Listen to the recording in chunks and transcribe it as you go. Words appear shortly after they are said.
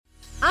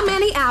I'm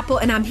Annie Apple,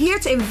 and I'm here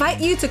to invite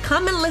you to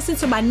come and listen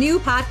to my new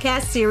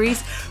podcast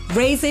series,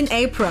 Raising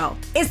a Pro.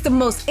 It's the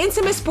most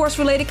intimate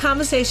sports-related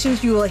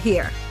conversations you will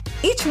hear.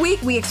 Each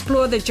week, we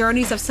explore the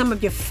journeys of some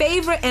of your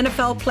favorite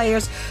NFL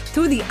players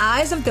through the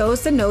eyes of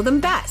those that know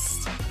them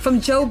best. From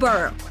Joe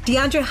Burrow,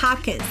 DeAndre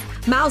Hopkins,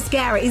 Myles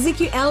Garrett,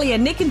 Ezekiel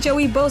Elliott, Nick and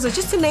Joey Bosa,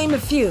 just to name a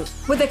few.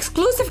 With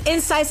exclusive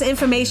insights and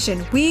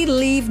information, we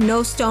leave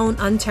no stone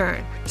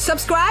unturned.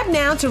 Subscribe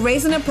now to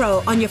Raising a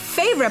Pro on your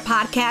favorite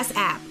podcast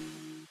app.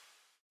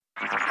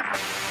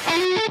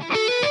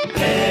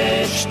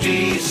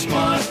 HD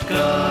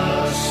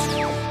Smartcast.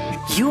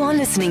 You are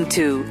listening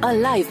to a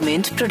Live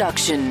Mint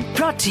production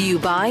brought to you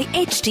by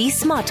HD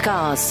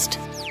Smartcast.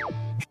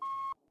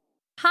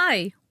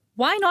 Hi,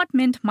 Why Not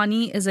Mint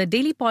Money is a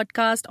daily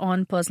podcast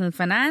on personal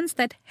finance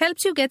that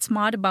helps you get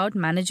smart about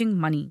managing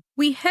money.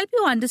 We help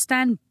you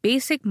understand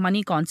basic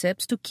money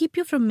concepts to keep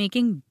you from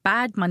making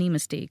bad money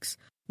mistakes.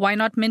 Why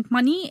Not Mint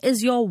Money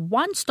is your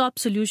one-stop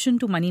solution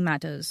to money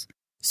matters.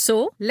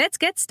 So, let's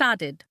get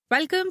started.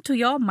 Welcome to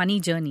your money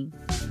journey.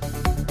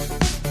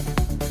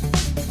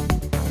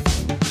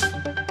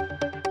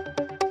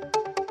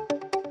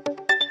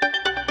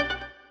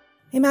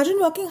 Imagine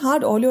working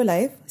hard all your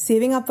life,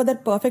 saving up for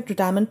that perfect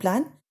retirement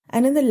plan,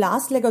 and in the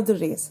last leg of the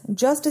race,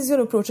 just as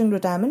you're approaching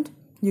retirement,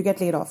 you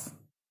get laid off.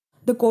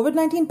 The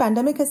COVID-19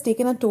 pandemic has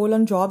taken a toll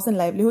on jobs and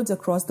livelihoods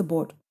across the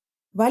board.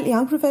 While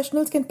young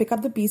professionals can pick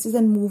up the pieces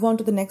and move on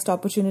to the next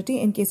opportunity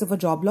in case of a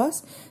job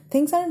loss,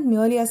 things aren't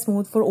nearly as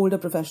smooth for older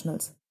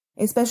professionals,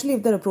 especially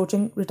if they're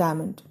approaching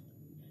retirement.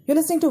 You're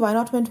listening to Why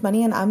Not Mint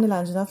Money, and I'm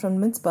Nilanjana from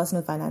Mint's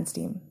personal finance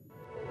team.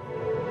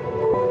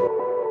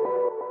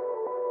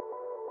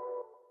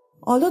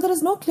 Although there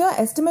is no clear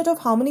estimate of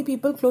how many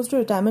people close to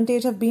retirement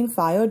age have been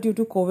fired due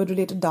to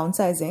COVID-related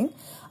downsizing,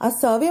 a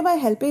survey by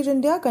HelpAge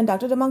India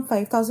conducted among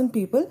 5,000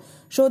 people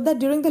showed that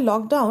during the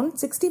lockdown,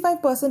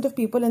 65% of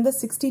people in the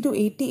 60 to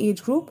 80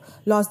 age group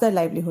lost their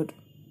livelihood.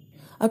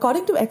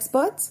 According to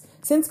experts,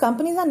 since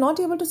companies are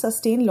not able to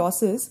sustain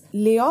losses,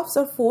 layoffs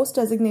or forced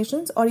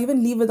resignations or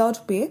even leave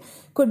without pay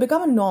could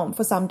become a norm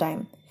for some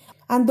time,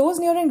 and those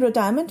nearing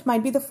retirement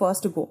might be the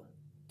first to go.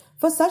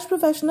 For such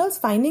professionals,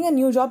 finding a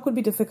new job could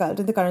be difficult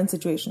in the current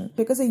situation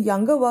because a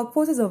younger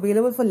workforce is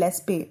available for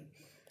less pay.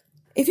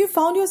 If you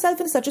found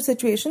yourself in such a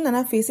situation and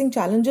are facing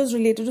challenges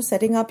related to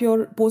setting up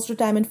your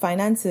post-retirement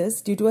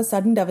finances due to a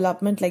sudden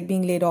development like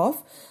being laid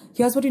off,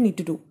 here's what you need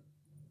to do.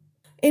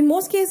 In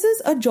most cases,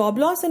 a job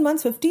loss in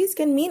one's 50s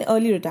can mean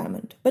early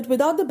retirement, but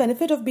without the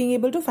benefit of being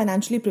able to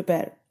financially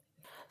prepare.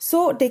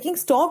 So, taking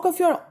stock of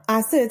your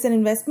assets and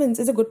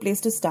investments is a good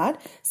place to start,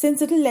 since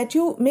it will let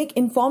you make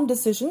informed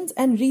decisions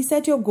and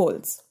reset your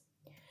goals.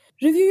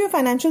 Review your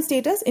financial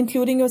status,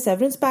 including your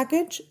severance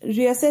package,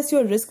 reassess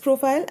your risk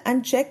profile,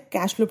 and check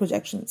cash flow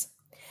projections.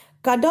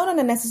 Cut down on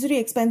unnecessary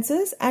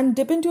expenses and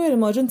dip into your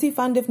emergency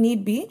fund if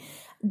need be.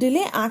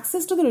 Delay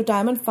access to the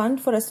retirement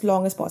fund for as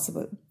long as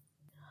possible.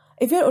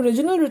 If your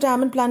original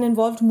retirement plan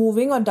involved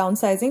moving or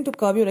downsizing to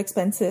curb your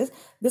expenses,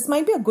 this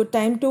might be a good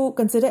time to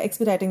consider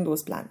expediting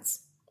those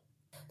plans.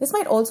 This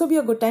might also be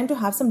a good time to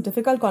have some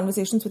difficult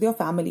conversations with your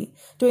family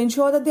to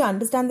ensure that they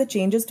understand the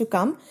changes to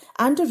come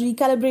and to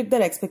recalibrate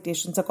their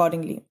expectations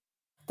accordingly.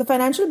 The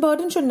financial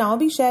burden should now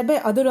be shared by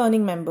other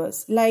earning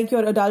members, like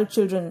your adult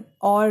children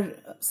or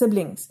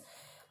siblings.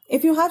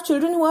 If you have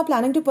children who are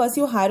planning to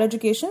pursue higher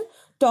education,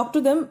 talk to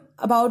them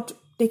about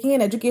taking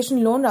an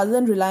education loan rather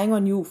than relying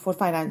on you for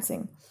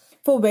financing.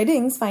 For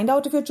weddings, find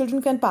out if your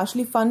children can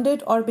partially fund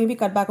it or maybe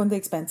cut back on the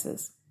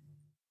expenses.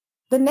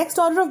 The next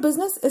order of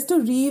business is to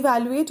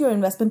reevaluate your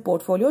investment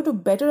portfolio to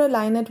better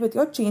align it with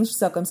your changed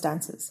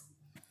circumstances.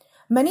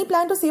 Many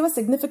plan to save a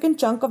significant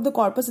chunk of the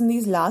corpus in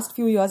these last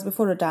few years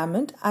before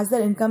retirement, as their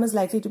income is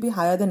likely to be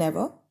higher than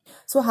ever.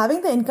 So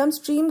having the income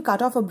stream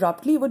cut off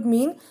abruptly would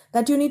mean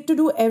that you need to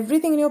do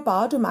everything in your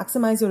power to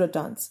maximize your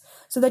returns,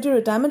 so that your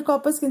retirement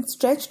corpus can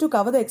stretch to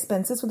cover the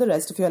expenses for the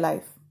rest of your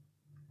life.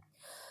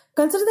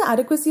 Consider the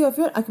adequacy of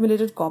your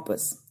accumulated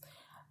corpus.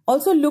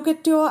 Also look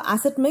at your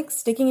asset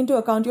mix, taking into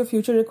account your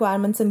future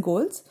requirements and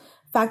goals.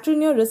 Factor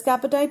in your risk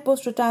appetite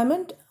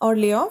post-retirement or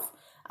layoff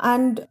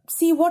and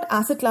see what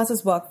asset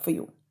classes work for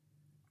you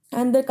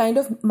and the kind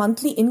of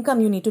monthly income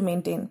you need to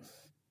maintain.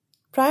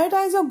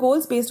 Prioritize your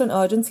goals based on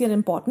urgency and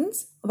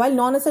importance. While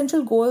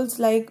non-essential goals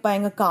like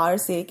buying a car,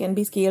 say, can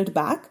be scaled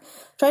back,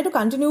 try to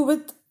continue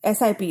with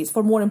SIPs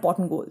for more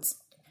important goals.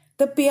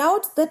 The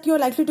payouts that you're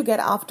likely to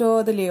get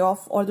after the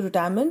layoff or the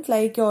retirement,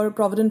 like your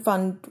provident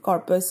fund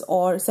corpus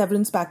or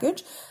severance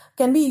package,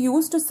 can be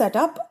used to set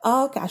up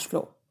a cash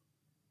flow.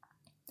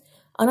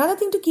 Another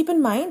thing to keep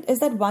in mind is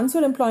that once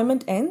your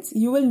employment ends,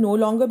 you will no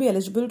longer be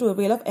eligible to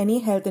avail of any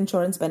health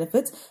insurance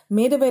benefits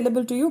made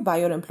available to you by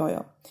your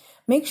employer.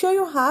 Make sure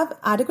you have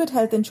adequate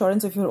health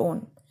insurance of your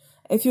own.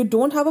 If you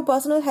don't have a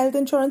personal health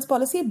insurance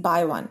policy,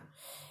 buy one.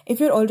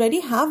 If you already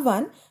have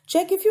one,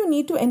 check if you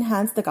need to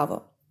enhance the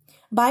cover.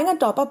 Buying a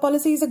top-up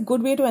policy is a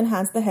good way to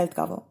enhance the health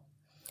cover.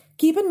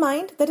 Keep in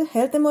mind that a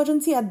health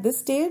emergency at this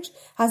stage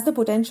has the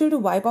potential to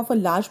wipe off a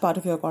large part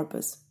of your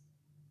corpus.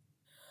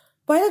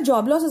 While a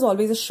job loss is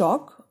always a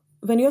shock,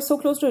 when you're so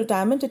close to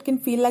retirement, it can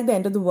feel like the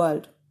end of the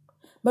world.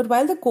 But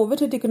while the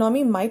COVID-hit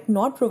economy might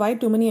not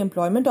provide too many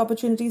employment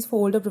opportunities for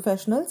older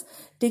professionals,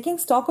 taking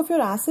stock of your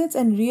assets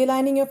and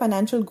realigning your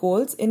financial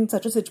goals in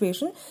such a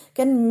situation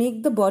can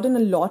make the burden a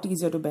lot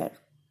easier to bear.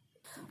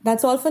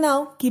 That's all for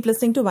now. Keep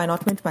listening to Why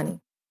Not Mint Money.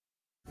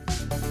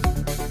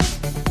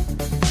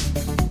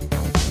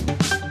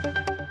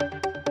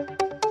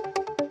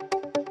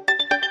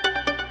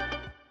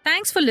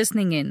 Thanks for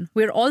listening in.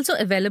 We're also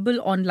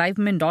available on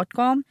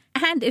livemint.com.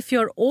 And if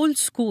you're old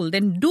school,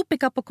 then do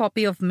pick up a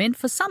copy of Mint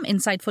for some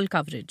insightful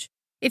coverage.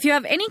 If you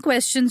have any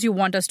questions you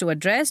want us to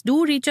address,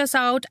 do reach us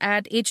out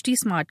at HT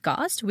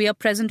Smartcast. We are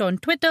present on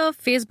Twitter,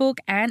 Facebook,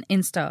 and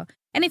Insta.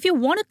 And if you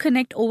want to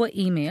connect over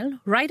email,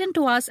 write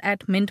into us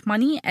at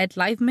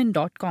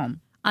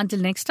mintmoney@livemint.com. Until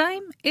next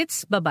time,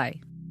 it's bye-bye.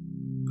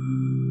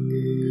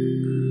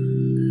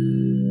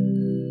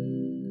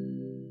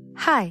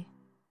 Hi,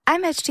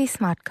 I'm HT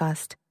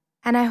Smartcast,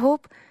 and I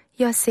hope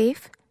you're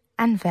safe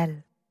and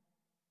well.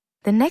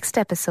 The next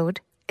episode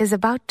is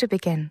about to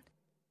begin.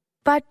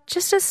 But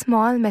just a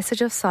small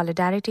message of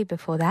solidarity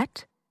before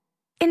that.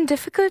 In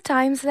difficult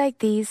times like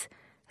these,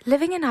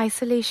 living in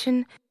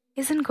isolation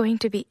isn't going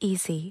to be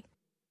easy.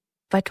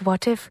 But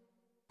what if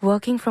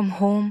working from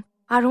home,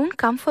 our own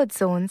comfort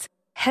zones,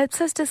 helps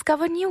us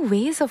discover new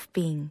ways of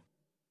being?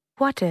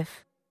 What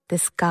if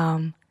this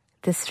calm,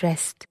 this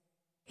rest,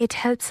 it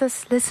helps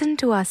us listen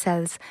to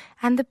ourselves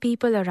and the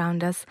people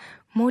around us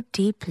more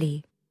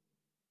deeply?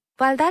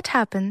 While that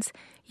happens,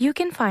 you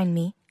can find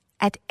me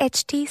at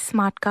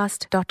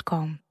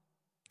htsmartcast.com,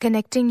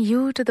 connecting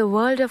you to the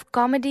world of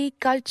comedy,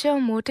 culture,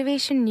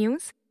 motivation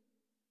news.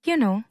 You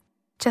know,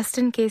 just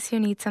in case you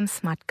need some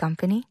smart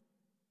company.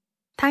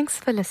 Thanks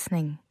for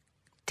listening.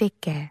 Take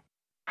care.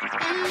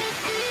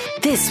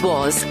 This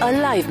was a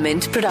Live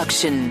Mint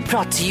production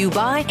brought to you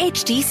by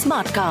HT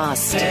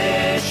Smartcast.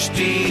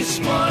 HT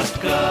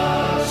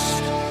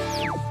Smartcast.